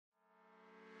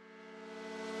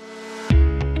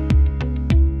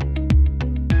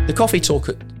The Coffee Talk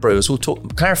at Brewers will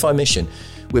clarify mission.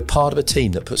 We're part of a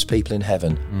team that puts people in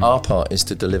heaven. Our part is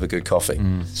to deliver good coffee.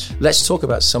 Let's talk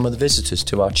about some of the visitors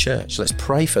to our church. Let's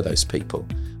pray for those people.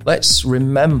 Let's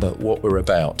remember what we're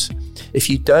about. If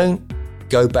you don't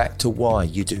go back to why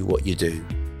you do what you do,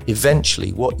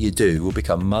 eventually what you do will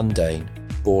become mundane,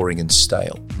 boring and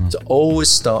stale. So always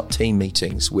start team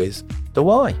meetings with the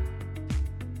why.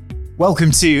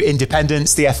 Welcome to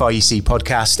Independence, the FRUC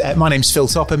podcast. My name's Phil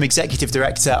Topham, Executive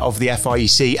Director of the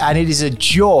FRUC, and it is a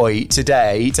joy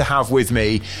today to have with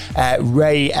me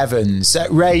Ray Evans.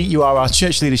 Ray, you are our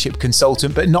church leadership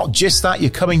consultant, but not just that, you're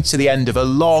coming to the end of a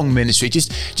long ministry.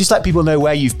 Just let people know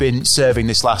where you've been serving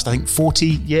this last, I think, 40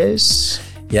 years?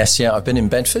 Yes, I've been in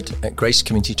Bedford at Grace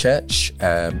Community Church.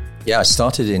 I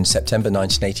started in September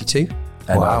 1982,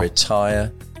 and I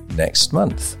retire next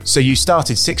month. So you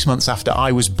started 6 months after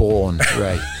I was born,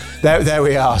 Ray. There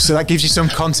we are. So that gives you some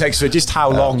context for just how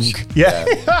long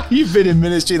you've been in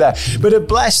ministry there. But a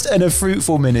blessed and a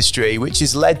fruitful ministry, which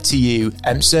has led to you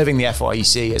serving the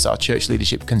FRUC as our church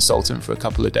leadership consultant for a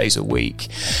couple of days a week.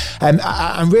 And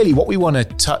really what we want to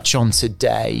touch on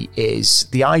today is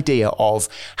the idea of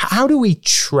how do we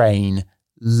train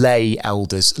lay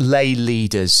elders, lay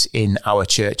leaders in our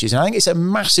churches? And I think it's a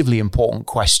massively important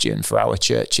question for our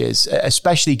churches,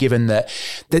 especially given that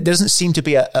there doesn't seem to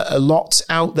be a lot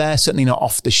out there, certainly not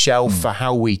off the shelf, for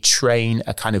how we train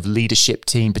a kind of leadership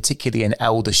team, particularly an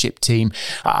eldership team.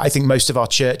 I think most of our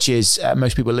churches,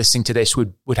 most people listening to this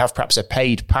would have perhaps a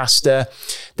paid pastor,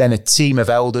 then a team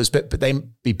of elders, but they'd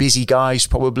be busy guys,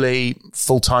 probably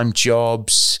full-time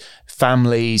jobs,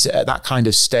 families at that kind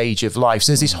of stage of life.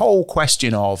 So there's this whole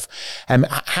question of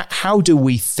how do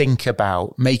we think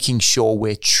about making sure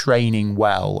we're training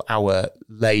well our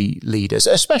lay leaders,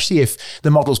 especially if the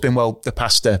model's been, well, the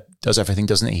pastor does everything,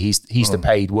 doesn't he? He's the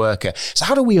paid worker. So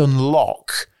how do we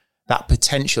unlock that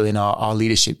potential in our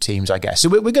leadership teams, I guess? So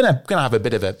we're going to have a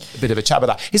bit of a chat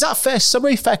about that. Is that a fair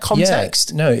summary, fair context?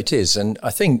 Yeah, no, it is. And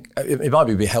I think it might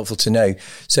be helpful to know.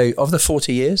 So of the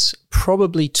 40 years,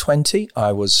 probably 20,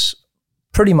 I was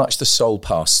pretty much the sole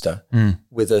pastor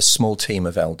with a small team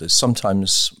of elders,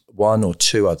 sometimes one or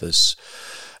two others.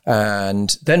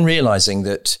 And then realizing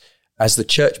that as the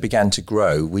church began to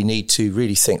grow, we need to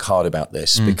really think hard about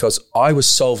this because I was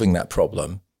solving that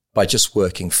problem by just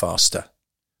working faster.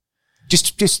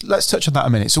 Just let's touch on that a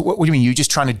minute. So what do you mean? You're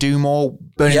just trying to do more,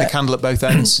 burning the candle at both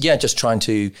ends? Just trying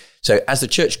to. So as the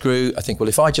church grew, I think, well,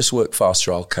 if I just work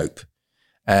faster, I'll cope.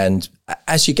 And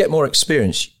as you get more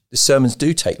experience, the sermons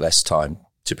do take less time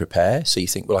to prepare. So you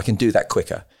think, well, I can do that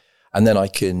quicker. And then I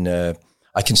can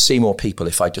see more people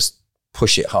if I just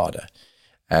push it harder.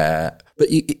 But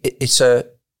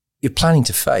you're planning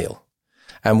to fail.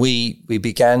 And we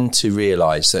began to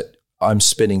realize that I'm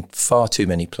spinning far too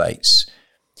many plates.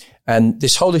 And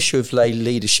this whole issue of lay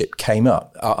leadership came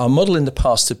up. Our model in the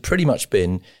past had pretty much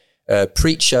been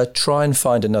preacher, try and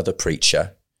find another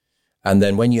preacher. And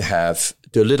then when you have,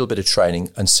 do a little bit of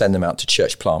training and send them out to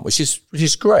church plant, which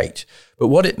is great. But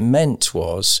what it meant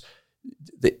was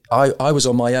that I was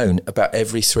on my own about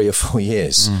every 3 or 4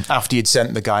 years. After you'd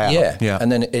sent the guy out. Yeah.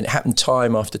 And then it happened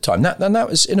time after time. That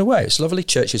was, in a way, it's lovely.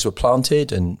 Churches were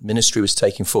planted and ministry was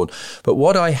taken forward. But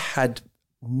what I had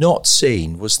not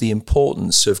seen was the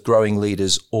importance of growing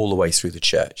leaders all the way through the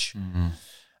church.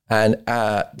 And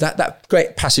that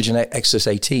great passage in Exodus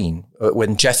 18,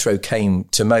 when Jethro came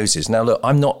to Moses. Now, look,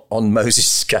 I'm not on Moses'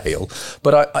 scale,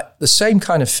 but I the same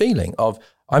kind of feeling of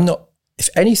if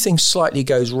anything slightly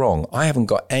goes wrong, I haven't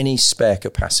got any spare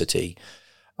capacity.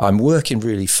 I'm working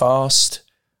really fast.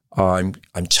 I'm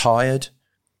tired,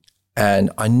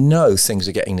 and I know things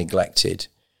are getting neglected.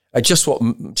 Just what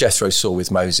Jethro saw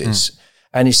with Moses.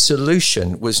 And his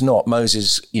solution was not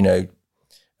Moses,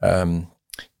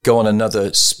 go on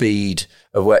another speed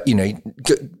of where,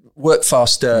 work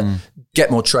faster,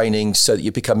 get more training so that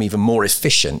you become even more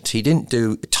efficient. He didn't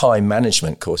do a time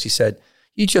management course. He said,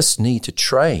 you just need to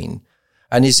train.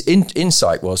 And his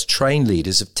insight was train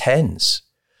leaders of tens.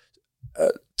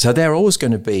 So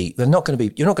you're not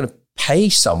going to pay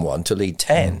someone to lead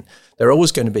 10. They're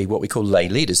always going to be what we call lay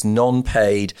leaders,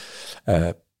 non-paid,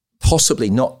 possibly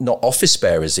not office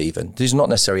bearers even. These are not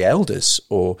necessarily elders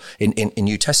or in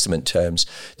New Testament terms.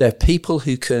 They're people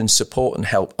who can support and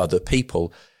help other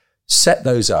people. Set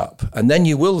those up. And then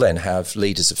you will then have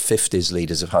leaders of 50s,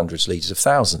 leaders of hundreds, leaders of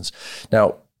thousands.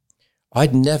 Now,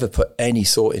 I'd never put any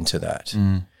thought into that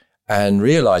and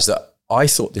realized that I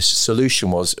thought this solution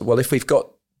was, well, if we've got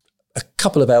a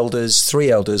couple of elders,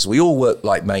 3 elders, we all work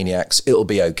like maniacs, it'll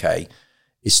be okay.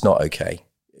 It's not okay.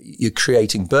 You're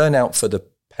creating burnout for the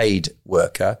paid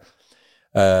worker.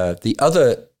 The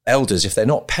other elders, if they're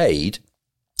not paid,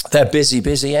 they're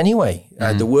busy anyway.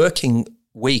 The working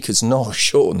week has not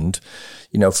shortened.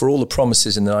 For all the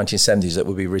promises in the 1970s that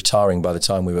we'd be retiring by the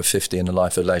time we were 50 in a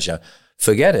life of leisure,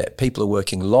 forget it. People are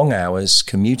working long hours,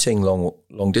 commuting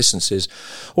long distances,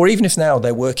 or even if now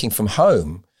they're working from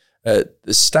home, the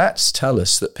stats tell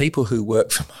us that people who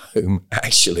work from home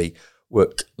actually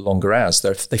work longer hours.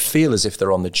 They feel as if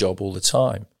they're on the job all the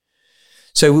time.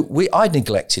 So I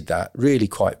neglected that really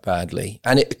quite badly,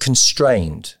 and it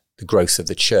constrained the growth of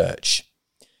the church.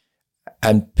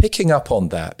 And picking up on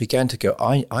that, began to go,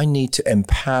 I need to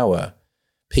empower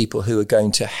people who are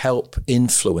going to help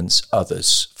influence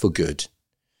others for good.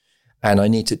 And I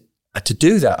need to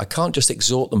do that. I can't just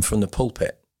exhort them from the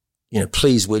pulpit.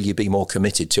 Please, will you be more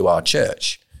committed to our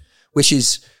church? Which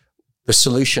is the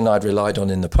solution I'd relied on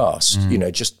in the past.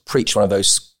 Just preach one of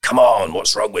those, come on,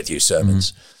 what's wrong with you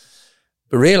sermons.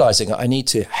 But realizing I need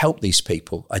to help these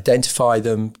people, identify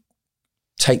them,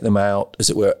 take them out, as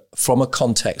it were, from a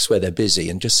context where they're busy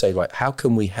and just say, right, how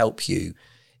can we help you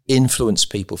influence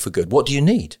people for good? What do you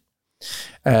need?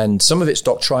 And some of it's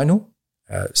doctrinal.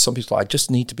 Some people I just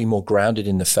need to be more grounded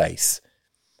in the faith.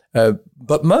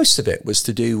 But most of it was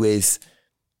to do with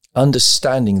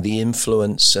understanding the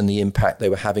influence and the impact they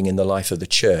were having in the life of the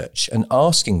church and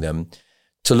asking them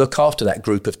to look after that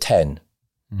group of 10.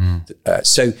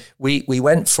 So we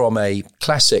went from a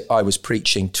classic, I was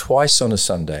preaching twice on a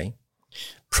Sunday,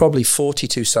 probably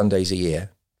 42 Sundays a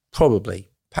year,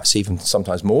 perhaps even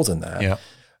sometimes more than that. Yeah.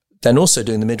 Then also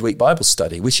doing the midweek Bible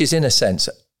study, which is in a sense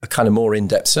a kind of more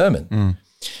in-depth sermon.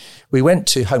 We went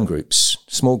to home groups,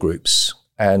 small groups,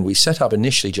 and we set up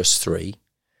initially just 3,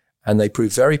 and they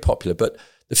proved very popular. But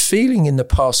the feeling in the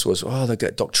past was, they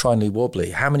get doctrinally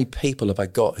wobbly. How many people have I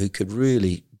got who could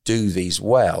really do these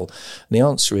well? And the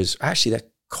answer is actually they're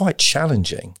quite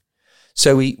challenging.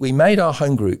 So we made our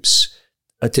home groups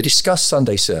to discuss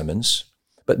Sunday sermons,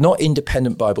 but not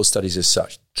independent Bible studies as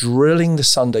such, drilling the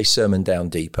Sunday sermon down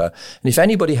deeper. And if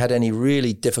anybody had any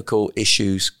really difficult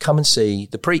issues, come and see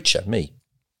the preacher, me.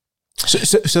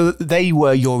 So they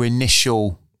were your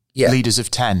initial leaders of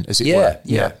 10, as it were?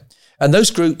 Yeah. And those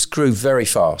groups grew very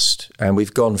fast. And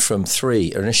we've gone from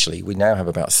 3 initially. We now have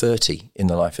about 30 in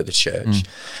the life of the church.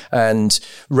 And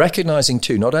recognizing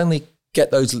too, not only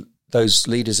get those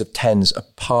leaders of 10s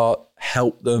apart,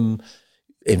 help them,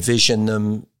 envision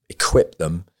them, equip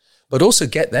them, but also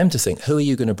get them to think, who are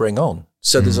you going to bring on?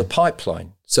 So there's a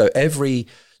pipeline. So every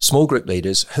small group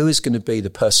leaders, who is going to be the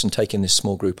person taking this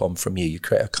small group on from you? You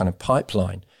create a kind of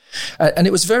pipeline. And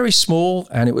it was very small,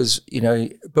 and it was,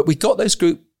 but we got those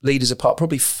group leaders apart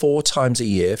probably 4 times a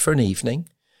year for an evening.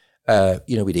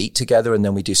 We'd eat together and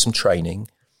then we'd do some training,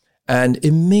 and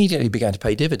immediately began to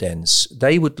pay dividends.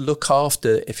 They would look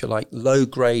after, if you like,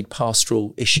 low-grade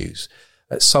pastoral issues.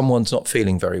 Someone's not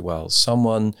feeling very well,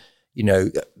 someone,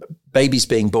 baby's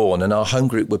being born, and our home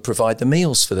group would provide the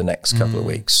meals for the next couple of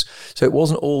weeks. So it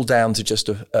wasn't all down to just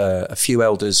a few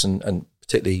elders and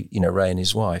particularly, Ray and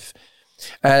his wife.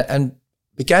 And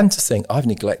began to think, I've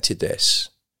neglected this.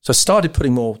 So I started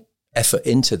putting more effort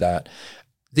into that.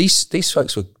 These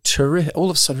folks were terrific. All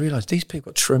of a sudden realized these people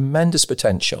have tremendous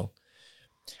potential.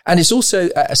 And it's also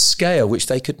at a scale which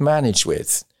they could manage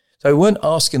with. So we weren't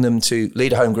asking them to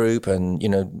lead a home group and,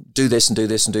 do this and do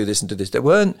this and do this and do this. There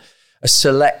weren't a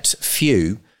select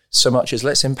few so much as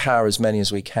let's empower as many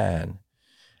as we can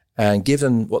and give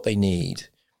them what they need.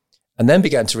 And then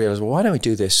began to realize, why don't we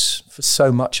do this for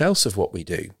so much else of what we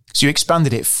do? So you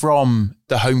expanded it from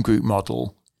the home group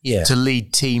model to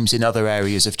lead teams in other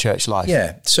areas of church life.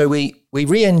 Yeah. So we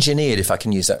re-engineered, if I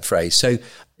can use that phrase. So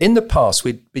in the past,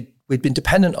 we'd been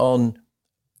dependent on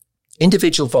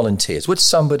individual volunteers. Would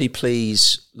somebody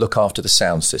please look after the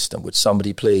sound system? Would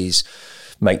somebody please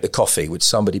make the coffee? Would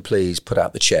somebody please put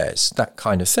out the chairs? That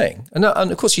kind of thing. And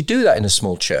of course, you do that in a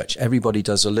small church. Everybody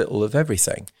does a little of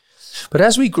everything. But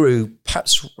as we grew,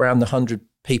 perhaps around the 100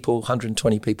 people,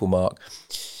 120 people mark,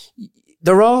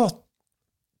 there are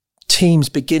teams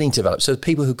beginning to develop. So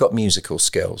people who've got musical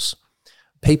skills,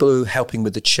 people who are helping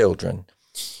with the children,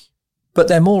 but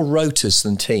they're more rotas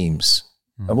than teams.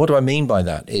 And what do I mean by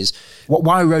that is...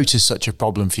 Why are rotas such a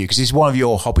problem for you? Because it's one of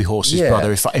your hobby horses,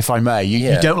 brother, if I may.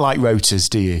 You don't like rotas,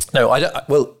 do you? No, I don't.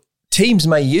 Well, teams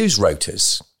may use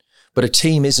rotas, but a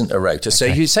team isn't a rota. Okay. So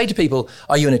if you say to people,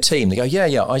 are you in a team? They go,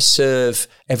 yeah, I serve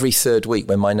every 3rd week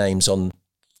when my name's on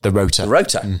the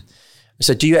rota.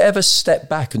 So do you ever step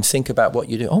back and think about what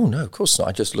you do? Oh, no, of course not.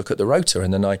 I just look at the rota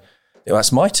and then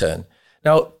that's my turn.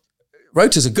 Now,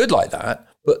 rotas are good like that,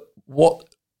 but what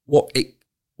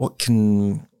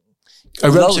can A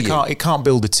rota it can't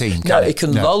build a team. No, it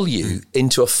can lull you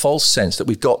into a false sense that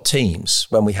we've got teams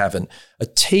when we haven't. A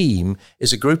team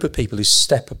is a group of people who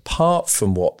step apart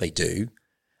from what they do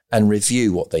and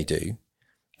review what they do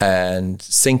and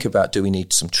think about, do we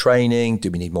need some training?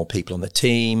 Do we need more people on the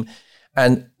team?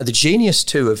 And the genius,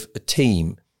 too, of a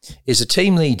team is a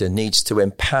team leader needs to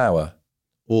empower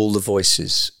all the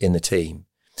voices in the team.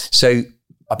 So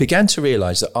I began to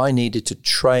realize that I needed to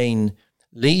train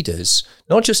leaders,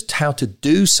 not just how to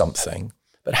do something,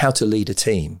 but how to lead a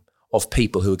team of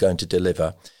people who are going to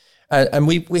deliver. And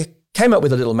we came up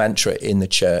with a little mantra in the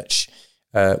church.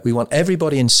 We want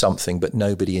everybody in something, but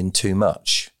nobody in too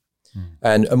much.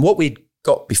 And what we'd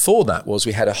got before that was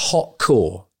we had a hot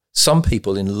core. Some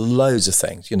people in loads of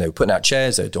things, putting out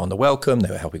chairs, they were doing the welcome, they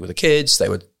were helping with the kids, they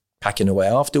were packing away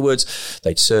afterwards,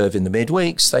 they'd serve in the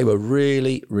midweeks. They were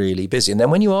really, really busy. And then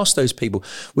when you ask those people,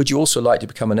 would you also like to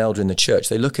become an elder in the church?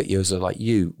 They look at you as like,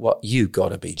 you got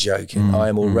to be joking. I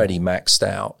am already maxed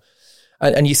out.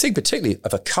 And you think particularly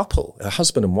of a couple, a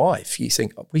husband and wife, you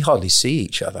think we hardly see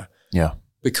each other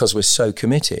because we're so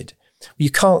committed.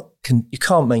 You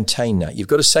can't maintain that. You've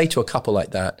got to say to a couple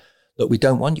like that, look, we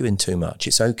don't want you in too much.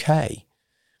 It's okay.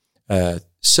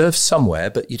 Serve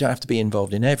somewhere, but you don't have to be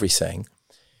involved in everything.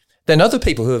 Then other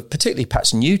people who are particularly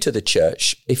perhaps new to the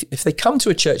church, if they come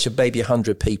to a church of maybe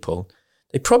 100 people,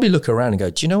 they probably look around and go,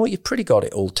 do you know what? You've pretty got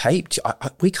it all taped.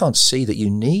 We can't see that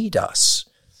you need us.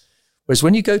 Whereas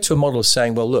when you go to a model of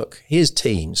saying, well, look, here's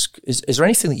teams. Is there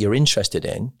anything that you're interested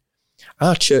in?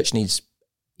 Our church needs,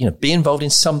 be involved in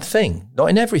something,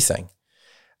 not in everything.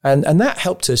 And that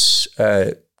helped us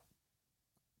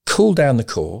cool down the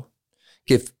core,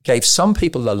 gave some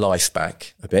people their life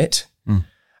back a bit.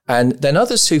 And then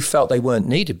others who felt they weren't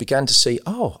needed began to see,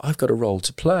 I've got a role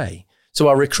to play. So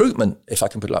our recruitment, if I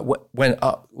can put it like, went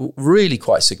up really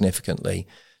quite significantly.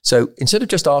 So instead of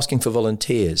just asking for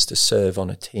volunteers to serve on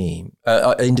a team,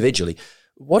 individually,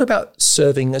 what about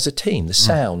serving as a team, the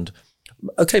sound?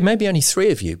 Okay, maybe only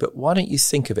 3 of you, but why don't you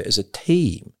think of it as a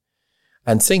team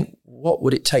and think, what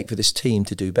would it take for this team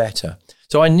to do better?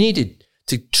 So I needed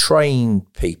to train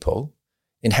people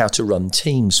in how to run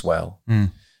teams well.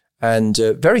 And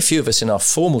very few of us in our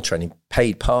formal training,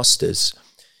 paid pastors,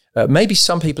 maybe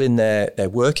some people in their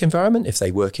work environment, if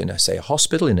they work in, say, a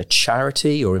hospital, in a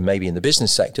charity, or maybe in the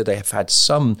business sector, they have had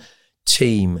some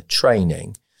team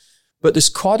training. But there's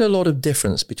quite a lot of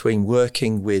difference between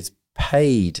working with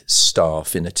paid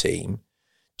staff in a team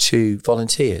to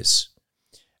volunteers.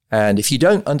 And if you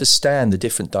don't understand the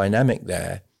different dynamic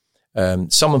there,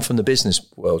 someone from the business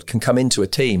world can come into a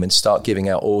team and start giving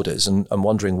out orders and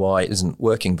wondering why it isn't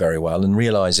working very well, and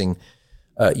realizing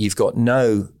you've got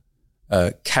no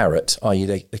carrot, i.e.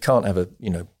 they can't have a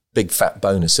big fat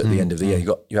bonus at the end of the year.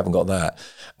 You haven't got that.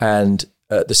 And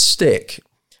the stick,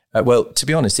 well, to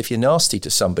be honest, if you're nasty to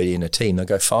somebody in a team, they'll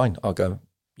go, fine, I'll go,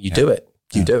 do it.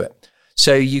 You do it.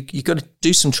 So you've got to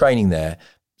do some training there.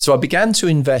 So I began to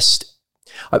invest.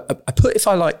 I put, if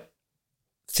I like,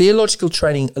 theological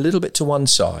training a little bit to one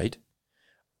side,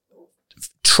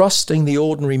 trusting the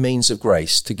ordinary means of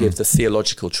grace to give the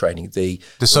theological training, the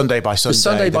Sunday by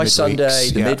Sunday,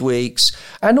 the midweeks,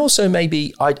 and also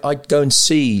maybe I'd go and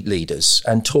see leaders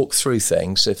and talk through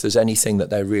things if there's anything that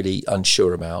they're really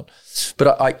unsure about.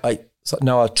 But I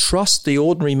trust the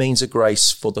ordinary means of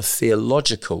grace for the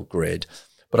theological grid,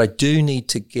 but I do need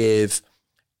to give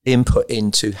input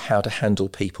into how to handle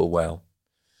people well.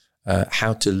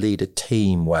 How to lead a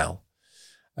team well,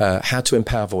 how to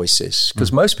empower voices.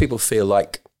 Because most people feel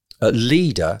like a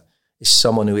leader is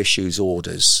someone who issues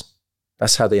orders.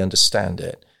 That's how they understand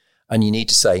it. And you need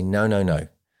to say, no.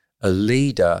 A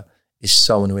leader is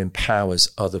someone who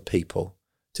empowers other people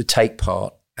to take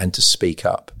part and to speak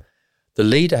up. The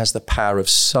leader has the power of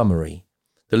summary.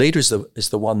 The leader is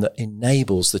the one that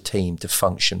enables the team to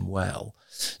function well.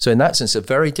 So in that sense, a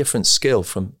very different skill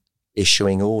from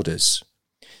issuing orders.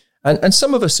 And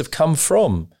some of us have come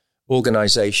from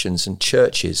organizations and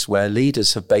churches where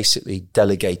leaders have basically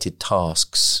delegated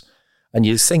tasks. And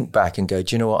you think back and go,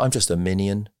 do you know what? I'm just a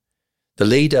minion. The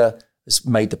leader has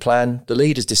made the plan. The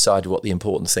leader's decided what the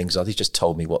important things are. They just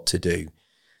told me what to do.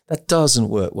 That doesn't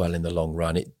work well in the long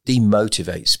run. It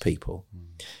demotivates people.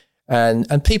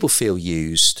 And people feel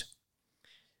used.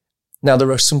 Now,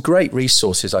 there are some great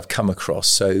resources I've come across.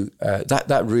 So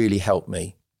that really helped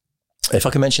me. If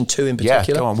I can mention 2 in particular.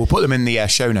 Yeah, go on. We'll put them in the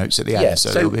show notes at the end, so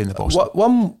they'll be in the bottom.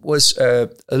 One was a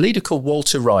leader called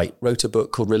Walter Wright, wrote a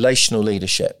book called Relational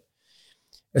Leadership.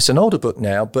 It's an older book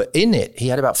now, but in it, he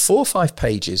had about 4 or 5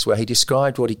 pages where he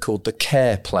described what he called the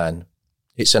CARE plan.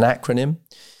 It's an acronym,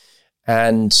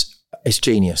 and it's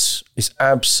genius. It's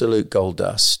absolute gold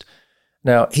dust.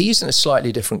 Now, he's in a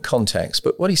slightly different context,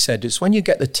 but what he said is when you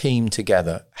get the team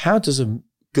together, how does a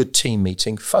good team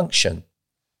meeting function?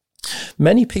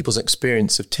 Many people's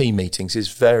experience of team meetings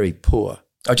is very poor.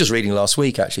 I was just reading last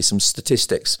week, actually, some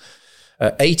statistics.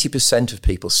 80% of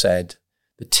people said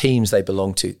the teams they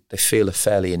belong to, they feel are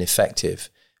fairly ineffective.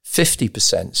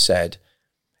 50% said,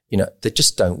 they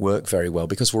just don't work very well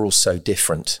because we're all so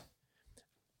different.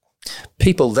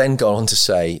 People then go on to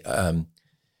say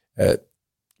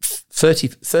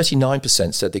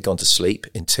 39% said they'd gone to sleep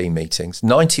in team meetings,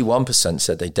 91%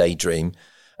 said they daydream,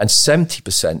 and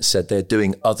 70% said they're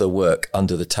doing other work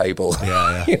under the table.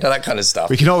 Yeah. That kind of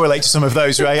stuff. We can all relate to some of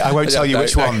those, Ray. I won't tell you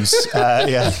which ones.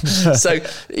 So,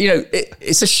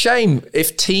 it's a shame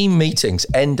if team meetings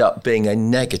end up being a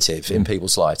negative in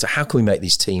people's lives. So how can we make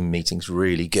these team meetings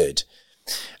really good?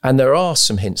 And there are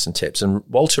some hints and tips. And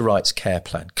Walter Wright's care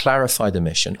plan, clarify the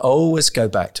mission, always go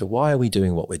back to why are we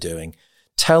doing what we're doing?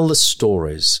 Tell the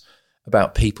stories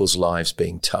about people's lives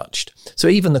being touched. So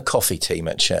even the coffee team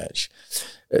at church,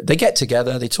 they get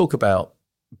together, they talk about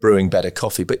brewing better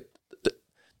coffee, but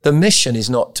the mission is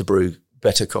not to brew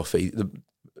better coffee.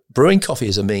 Brewing coffee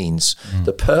is a means.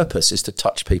 The purpose is to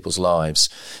touch people's lives.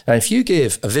 And if you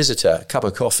give a visitor a cup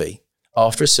of coffee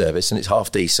after a service and it's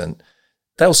half decent,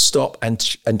 they'll stop and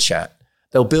chat.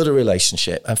 They'll build a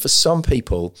relationship. And for some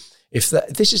people, if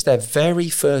this is their very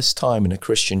first time in a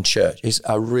Christian church, it's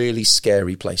a really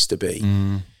scary place to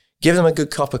be. Give them a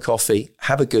good cup of coffee,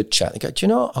 have a good chat. They go, do you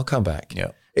know what? I'll come back.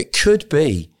 Yeah. It could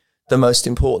be the most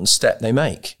important step they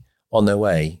make on their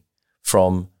way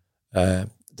from the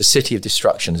city of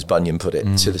destruction, as Bunyan put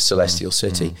it, to the celestial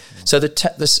city. So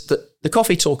the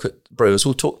coffee talk at Brewers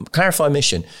will clarify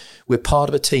mission. We're part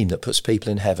of a team that puts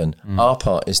people in heaven. Our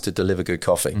part is to deliver good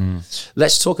coffee.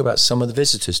 Let's talk about some of the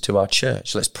visitors to our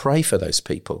church. Let's pray for those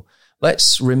people.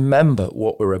 Let's remember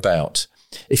what we're about.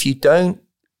 If you don't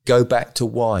go back to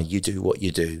why you do what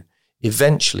you do,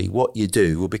 eventually what you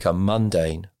do will become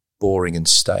mundane, boring and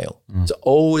stale. So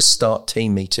always start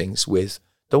team meetings with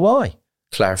the why.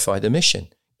 Clarify the mission.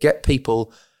 Get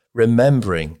people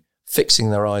remembering, fixing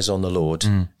their eyes on the Lord.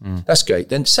 That's great.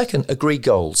 Then second, agree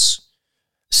goals.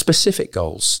 Specific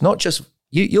goals. Not just,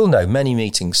 you'll know many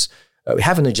meetings, we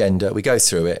have an agenda, we go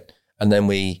through it, and then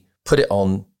we put it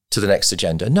on to the next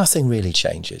agenda. Nothing really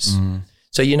changes.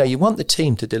 So, you want the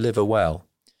team to deliver well.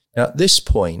 Now, at this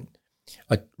point,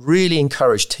 I really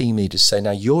encourage team leaders to say,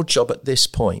 now your job at this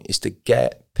point is to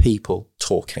get people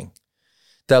talking.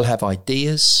 They'll have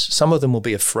ideas. Some of them will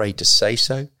be afraid to say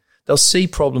so. They'll see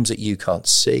problems that you can't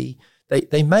see.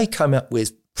 They may come up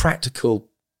with practical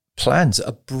plans that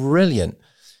are brilliant.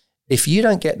 If you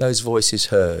don't get those voices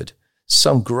heard,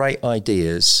 some great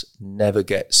ideas never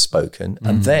get spoken,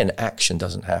 and then action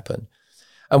doesn't happen.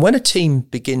 And when a team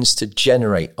begins to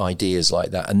generate ideas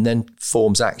like that and then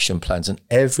forms action plans and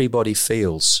everybody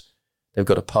feels they've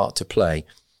got a part to play,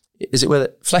 is it where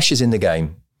the flesh is in the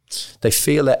game? They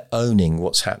feel they're owning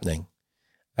what's happening.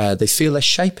 They feel they're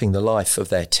shaping the life of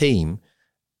their team,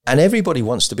 and everybody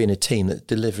wants to be in a team that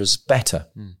delivers better.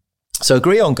 So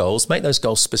agree on goals, make those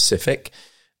goals specific,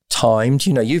 timed.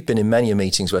 You've been in many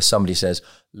meetings where somebody says,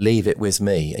 leave it with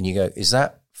me. And you go, is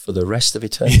that for the rest of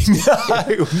eternity? No,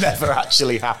 it will never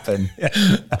actually happen.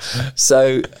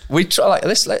 So we try,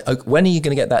 when are you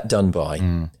going to get that done by?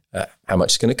 How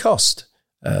much is it going to cost?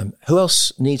 Who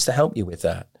else needs to help you with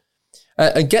that?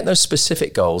 And get those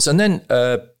specific goals. And then,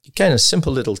 again, a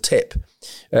simple little tip.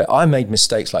 I made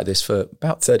mistakes like this for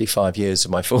about 35 years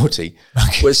of my 40.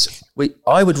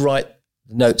 I would write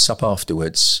notes up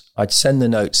afterwards. I'd send the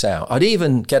notes out. I'd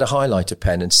even get a highlighter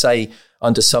pen and say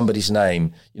under somebody's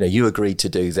name, you agreed to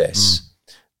do this.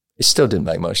 It still didn't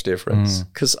make much difference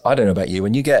because I don't know about you.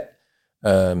 When you get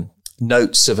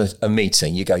notes of a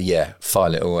meeting, you go,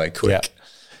 file it away quick. Yeah.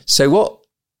 So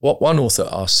what one author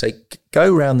asked, say,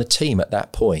 go around the team at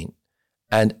that point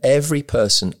and every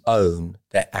person own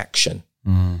their action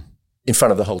in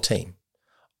front of the whole team.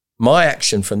 My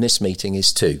action from this meeting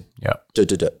is to,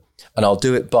 and I'll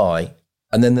do it by,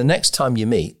 and then the next time you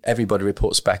meet, everybody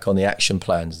reports back on the action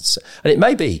plans. And it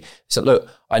may be, so look,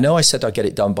 I know I said I'd get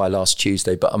it done by last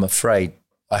Tuesday, but I'm afraid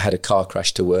I had a car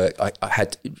crash to work. I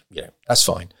had, that's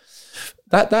fine.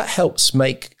 That helps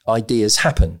make ideas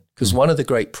happen, because one of the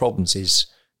great problems is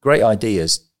great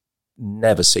ideas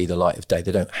never see the light of day.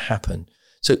 They don't happen.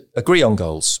 So agree on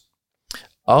goals.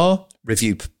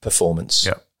 Review performance.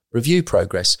 Review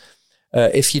progress.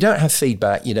 If you don't have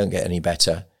feedback, you don't get any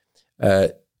better.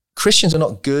 Christians are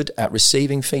not good at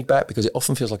receiving feedback because it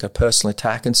often feels like a personal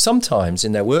attack. And sometimes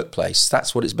in their workplace,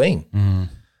 that's what it's been.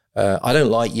 I don't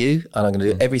like you, and I'm going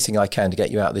to do everything I can to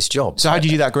get you out of this job. So how do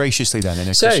you do that graciously then in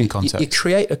a Christian context? You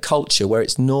create a culture where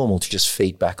it's normal to just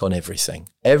feedback on everything.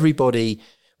 Everybody,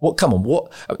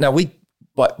 now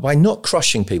by not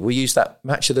crushing people, we use that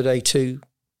match of the day too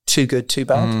good, too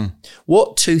bad.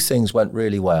 What 2 things went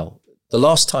really well? The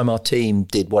last time our team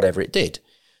did whatever it did,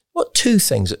 what 2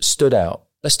 things that stood out?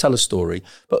 Let's tell a story,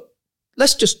 but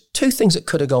let's just 2 things that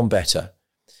could have gone better.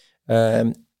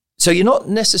 So you're not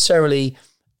necessarily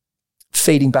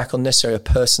feeding back on necessarily a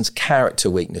person's character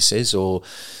weaknesses, or,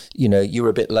 you were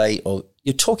a bit late, or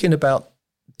you're talking about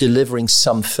delivering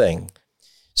something.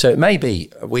 So it may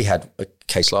be, we had a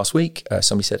case last week,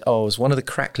 somebody said, it was one of the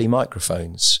crackly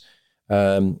microphones.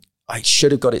 I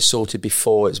should have got it sorted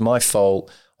before, it's my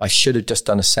fault. I should have just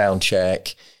done a sound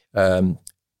check.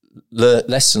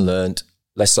 Lesson learned,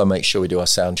 let's make sure we do our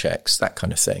sound checks, that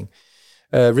kind of thing.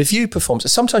 Review performance.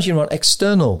 Sometimes you want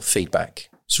external feedback.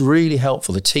 It's really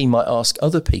helpful. The team might ask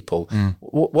other people,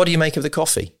 what do you make of the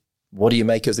coffee? What do you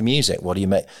make of the music? What do you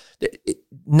make?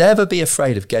 Never be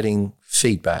afraid of getting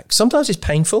feedback. Sometimes it's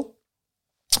painful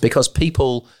because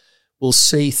people will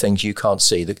see things you can't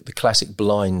see, the classic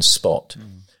blind spot.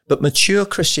 But mature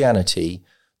Christianity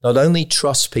not only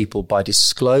trusts people by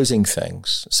disclosing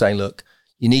things, saying, look,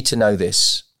 you need to know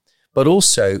this, but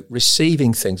also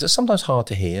receiving things that's sometimes hard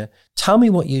to hear. Tell me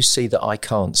what you see that I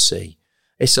can't see.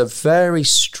 It's a very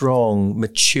strong,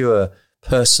 mature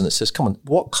person that says, come on,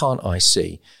 what can't I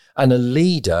see? And a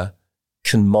leader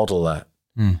can model that.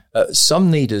 Some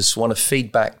leaders want to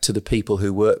feed back to the people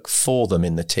who work for them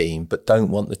in the team, but don't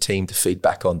want the team to feed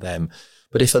back on them.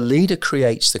 But if a leader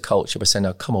creates the culture by saying,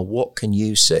 now, come on, what can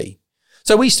you see?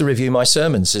 So we used to review my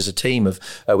sermons as a team of,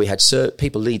 we had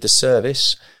people lead the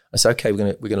service. I said, okay, we're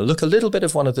going to look a little bit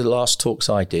of one of the last talks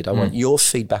I did. I want your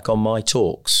feedback on my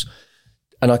talks.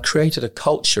 And I created a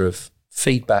culture of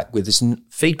feedback with this.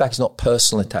 Feedback is not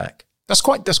personal attack. That's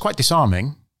quite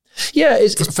disarming. Yeah.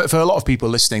 For a lot of people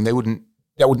listening, that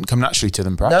wouldn't come naturally to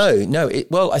them, perhaps. No.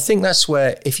 Well, I think that's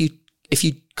where if you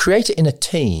create it in a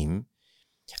team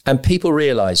and people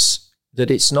realize that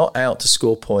it's not out to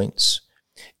score points,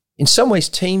 in some ways,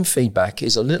 team feedback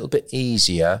is a little bit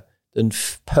easier than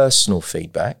personal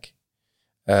feedback,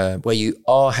 where you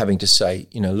are having to say,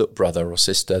 look, brother or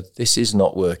sister, this is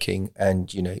not working,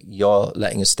 and you're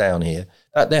letting us down here.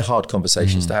 They're hard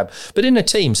conversations to have. But in a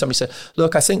team, somebody said,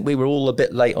 look, I think we were all a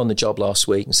bit late on the job last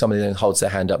week, and somebody then holds their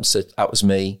hand up and said, that was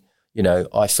me.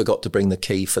 I forgot to bring the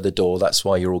key for the door. That's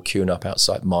why you're all queuing up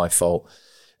outside. My fault.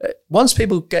 Once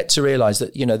people get to realize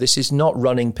that, this is not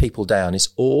running people down, it's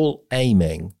all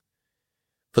aiming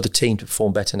for the team to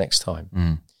perform better next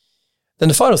time. Then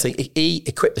the final thing,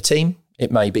 equip the team.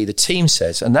 It may be the team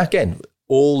says, and again,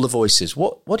 all the voices,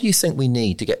 what do you think we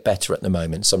need to get better at the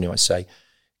moment? Somebody might say,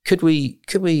 could we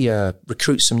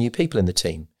recruit some new people in the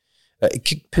team?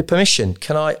 Permission,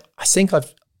 I think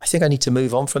I need to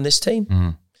move on from this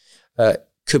team.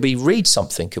 Could we read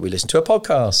something? Could we listen to a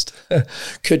podcast?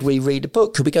 Could we read a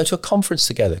book? Could we go to a conference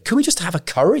together? Could we just have a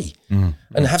curry and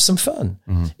have some fun?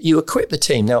 You equip the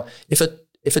team. Now, if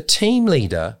a team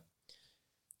leader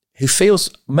who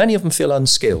many of them feel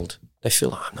unskilled, they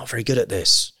feel, I'm not very good at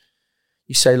this.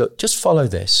 You say, look, just follow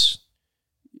this.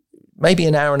 Maybe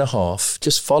an hour and a half,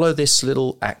 just follow this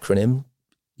little acronym.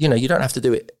 You don't have to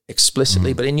do it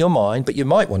explicitly, but in your mind, but you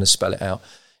might want to spell it out.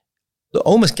 Look,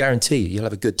 almost guarantee you'll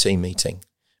have a good team meeting.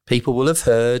 People will have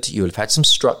heard, you'll have had some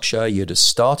structure, you'd have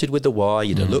started with the why,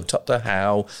 you'd have looked up the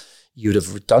how, you'd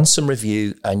have done some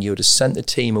review, and you'd have sent the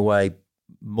team away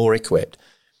more equipped.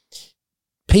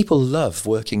 People love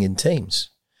working in teams.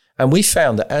 And we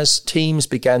found that as teams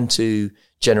began to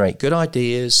generate good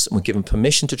ideas, and were given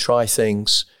permission to try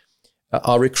things,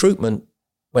 our recruitment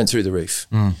went through the roof.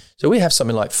 So we have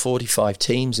something like 45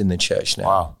 teams in the church now.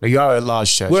 Wow. You are a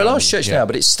large church. We're a large church now,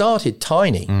 but it started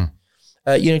tiny.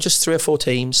 Just 3 or 4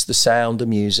 teams, the sound, the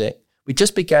music. We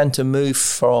just began to move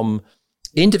from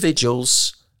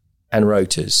individuals and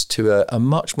rotors to a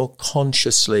much more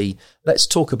consciously, let's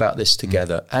talk about this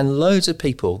together. And loads of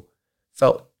people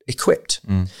felt equipped.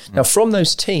 Now, from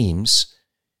those teams,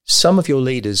 some of your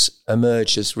leaders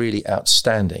emerge as really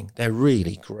outstanding. They're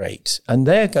really great. And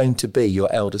they're going to be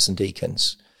your elders and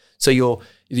deacons. So your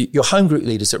home group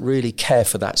leaders that really care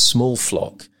for that small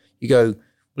flock, you go,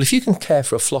 well, if you can care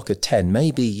for a flock of 10,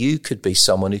 maybe you could be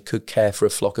someone who could care for a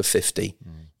flock of 50.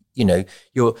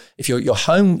 Your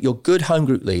good home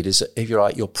group leaders, if you're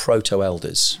right, your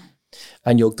proto-elders.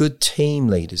 And your good team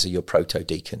leaders are your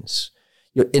proto-deacons.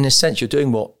 In a sense, you're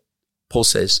doing what Paul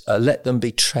says, let them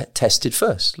be tested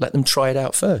first. Let them try it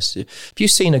out first. If you've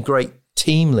seen a great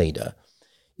team leader,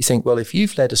 you think, well, if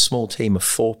you've led a small team of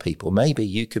 4 people, maybe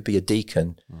you could be a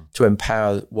deacon to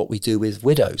empower what we do with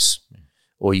widows.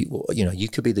 Or, you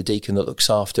could be the deacon that looks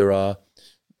after our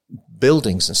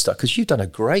buildings and stuff, because you've done a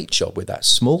great job with that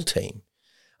small team.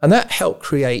 And that helped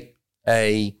create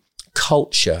a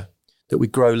culture that we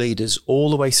grow leaders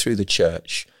all the way through the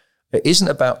church. It isn't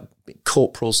about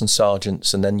corporals and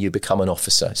sergeants and then you become an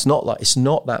officer. It's not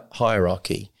that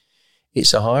hierarchy.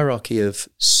 It's a hierarchy of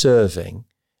serving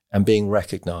and being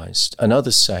recognized, and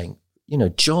others saying,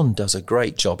 John does a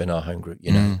great job in our home group,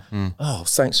 Oh,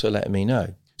 thanks for letting me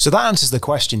know. So that answers the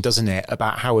question, doesn't it,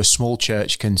 about how a small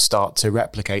church can start to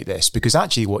replicate this? Because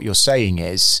actually what you're saying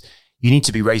is you need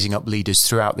to be raising up leaders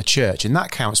throughout the church. And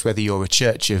that counts whether you're a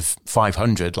church of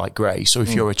 500 like Grace, or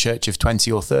if you're a church of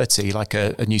 20 or 30 like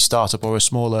a new startup or a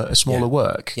smaller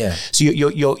work. Yeah. So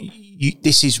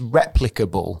this is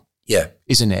replicable. Yeah.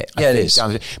 Isn't it? It is.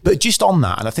 But just on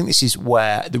that, and I think this is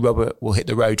where the rubber will hit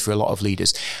the road for a lot of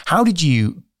leaders. How did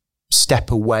you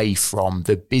step away from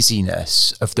the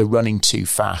busyness of the running too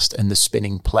fast and the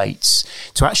spinning plates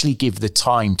to actually give the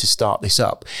time to start this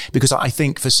up? Because I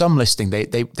think for some listening,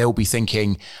 they'll be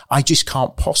thinking, I just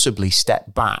can't possibly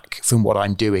step back from what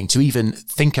I'm doing to even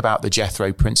think about the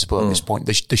Jethro principle at this point.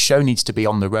 The show needs to be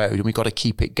on the road and we've got to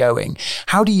keep it going.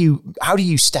 How do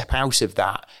you step out of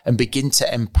that and begin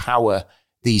to empower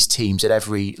these teams at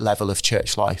every level of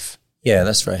church life? Yeah,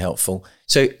 that's very helpful.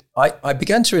 So I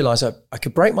began to realize I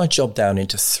could break my job down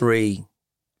into 3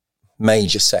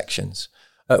 major sections.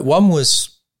 One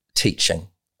was teaching,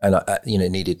 and I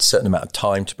needed a certain amount of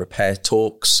time to prepare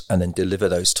talks and then deliver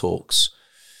those talks.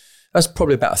 That's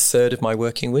probably about 1/3 of my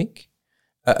working week.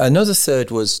 Another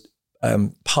 1/3 was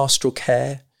pastoral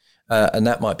care, and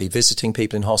that might be visiting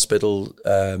people in hospital,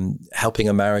 helping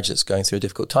a marriage that's going through a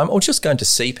difficult time, or just going to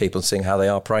see people and seeing how they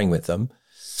are, praying with them.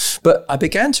 But I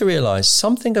began to realize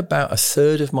something about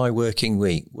 1/3 of my working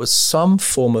week was some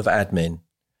form of admin,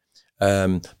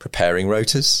 preparing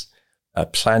rotas,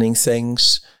 planning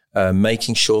things,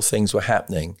 making sure things were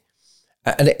happening.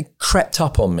 And it crept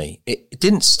up on me. It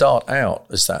didn't start out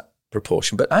as that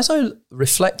proportion. But as I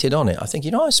reflected on it, I think,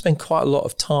 I spend quite a lot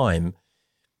of time,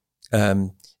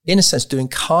 in a sense, doing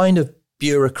kind of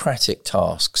bureaucratic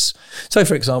tasks. So,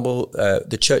 for example,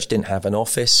 the church didn't have an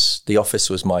office. The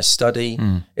office was my study.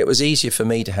 It was easier for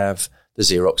me to have the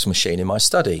Xerox machine in my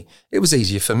study. It was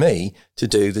easier for me to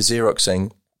do the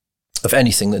Xeroxing of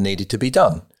anything that needed to be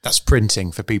done. That's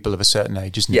printing for people of a certain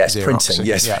age, isn't it? Yes, printing.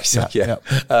 Yes, yeah.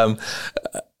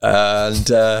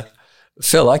 And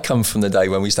Phil, I come from the day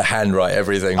when we used to handwrite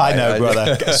everything. I know,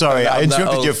 brother. Sorry, I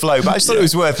interrupted your flow, but I just thought it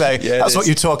was worth that's what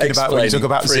you're talking about when you talk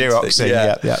about Xeroxing.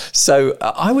 Yeah. So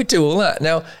I would do all that.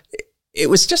 Now, it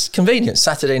was just convenient.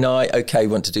 Saturday night, okay,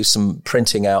 want to do some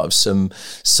printing out of some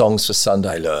songs for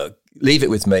Sunday. Look, leave it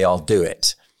with me, I'll do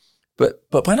it.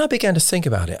 But when I began to think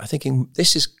about it, I'm thinking,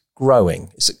 this is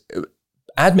growing.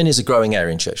 Admin is a growing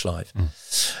area in church life.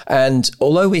 And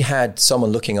although we had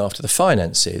someone looking after the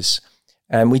finances,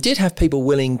 and we did have people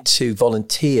willing to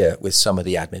volunteer with some of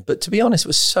the admin. But to be honest, it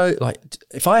was so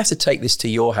if I have to take this to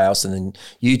your house and then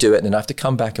you do it and then I have to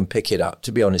come back and pick it up,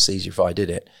 to be honest, it's easier if I did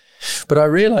it. But I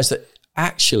realized that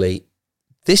actually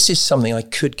this is something I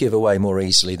could give away more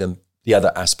easily than the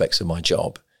other aspects of my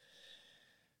job.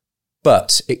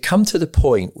 But it come to the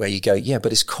point where you go, yeah,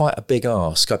 but it's quite a big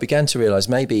ask. I began to realize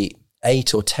maybe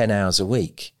 8 or 10 hours a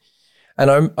week.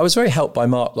 And I was very helped by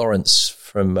Mark Lawrence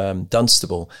from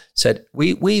Dunstable, said,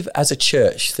 we've as a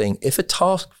church think if a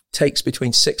task takes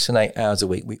between 6 and 8 hours a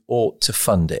week, we ought to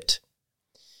fund it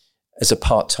as a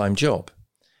part-time job.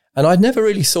 And I'd never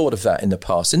really thought of that in the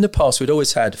past. In the past, we'd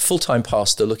always had full-time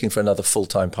pastor looking for another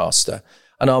full-time pastor.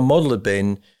 And our model had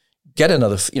been, get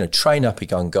another, train up a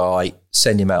young guy,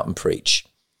 send him out and preach.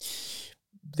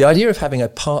 The idea of having a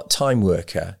part-time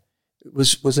worker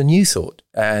was a new thought.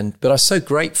 But I was so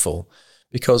grateful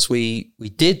because we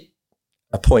did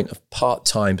appoint a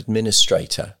part-time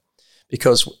administrator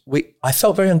because I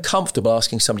felt very uncomfortable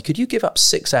asking somebody, could you give up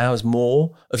 6 hours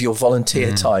more of your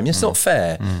volunteer time? It's not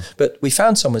fair. But we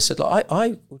found someone who said, look,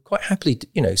 I would quite happily,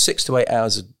 6 to 8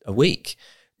 hours a week.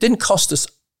 Didn't cost us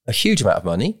a huge amount of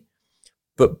money,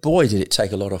 but boy, did it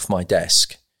take a lot off my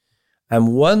desk. And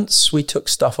once we took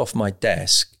stuff off my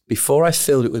desk, before I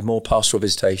filled it with more pastoral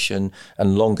visitation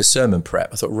and longer sermon prep,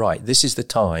 I thought, right, this is the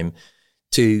time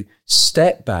to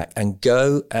step back and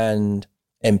go and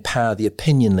empower the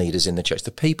opinion leaders in the church,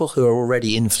 the people who are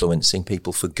already influencing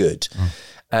people for good,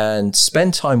 and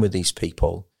spend time with these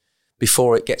people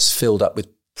before it gets filled up with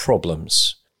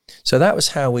problems. So that was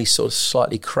how we sort of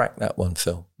slightly cracked that one,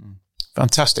 Phil.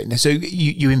 Fantastic. So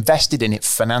you invested in it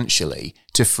financially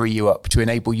to free you up, to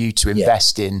enable you to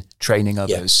invest in training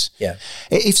others. Yeah.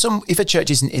 If a church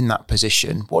isn't in that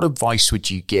position, what advice would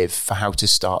you give for how to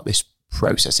start this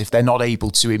process if they're not able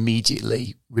to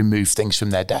immediately remove things from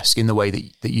their desk in the way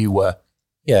that you were?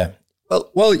 Yeah.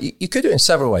 Well, you could do it in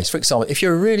several ways. For example, if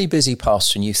you're a really busy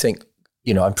pastor and you think,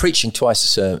 I'm preaching twice a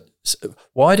sermon,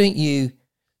 why don't you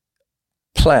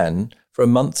plan for a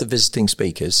month of visiting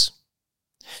speakers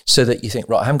so that you think,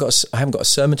 right, I haven't got a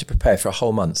sermon to prepare for a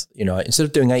whole month. Instead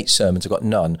of doing 8 sermons, I've got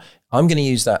none. I'm going to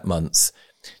use that month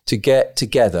to get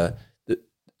together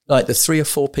the 3 or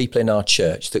 4 people in our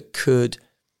church that could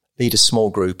lead a small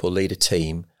group or lead a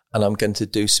team. And I'm going to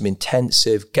do some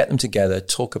intensive, get them together,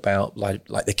 talk about like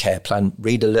the care plan,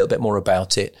 read a little bit more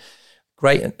about it.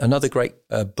 Another great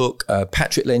book,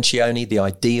 Patrick Lencioni, The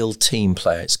Ideal Team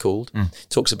Player, it's called.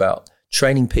 Talks about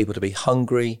training people to be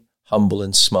hungry, humble,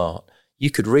 and smart. You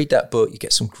could read that book, you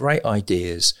get some great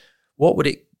ideas. What would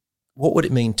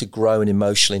it mean to grow in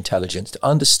emotional intelligence, to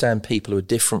understand people who are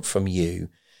different from you,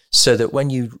 so that when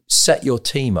you set your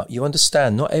team up, you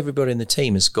understand not everybody in the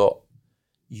team has got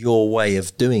your way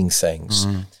of doing things.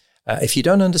 If you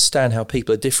don't understand how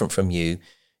people are different from you,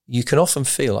 you can often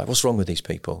feel like, what's wrong with these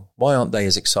people? Why aren't they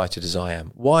as excited as I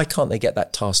am? Why can't they get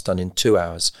that task done in 2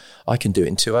 hours? I can do it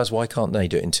in 2 hours. Why can't they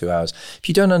do it in 2 hours? If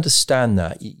you don't understand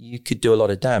that, you could do a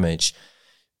lot of damage.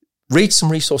 Read some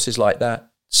resources like that,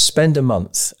 spend a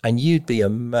month, and you'd be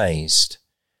amazed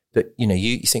that,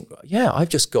 you think, yeah, I've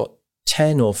just got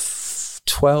 10 or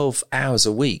 12 hours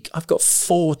a week. I've got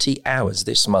 40 hours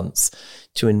this month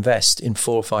to invest in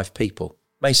 4 or 5 people.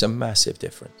 Makes a massive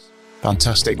difference.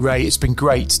 Fantastic. Ray, it's been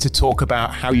great to talk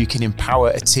about how you can empower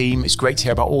a team. It's great to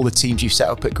hear about all the teams you've set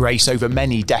up at Grace over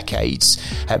many decades.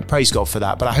 Praise God for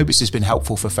that. But I hope this has been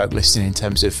helpful for folk listening in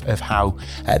terms of how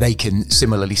they can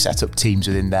similarly set up teams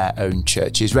within their own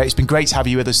churches. Ray, it's been great to have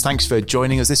you with us. Thanks for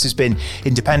joining us. This has been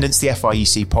Independence, the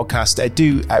FIEC podcast.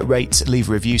 Do rate, leave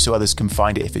a review so others can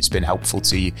find it if it's been helpful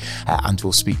to you. And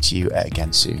we'll speak to you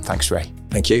again soon. Thanks, Ray.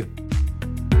 Thank you.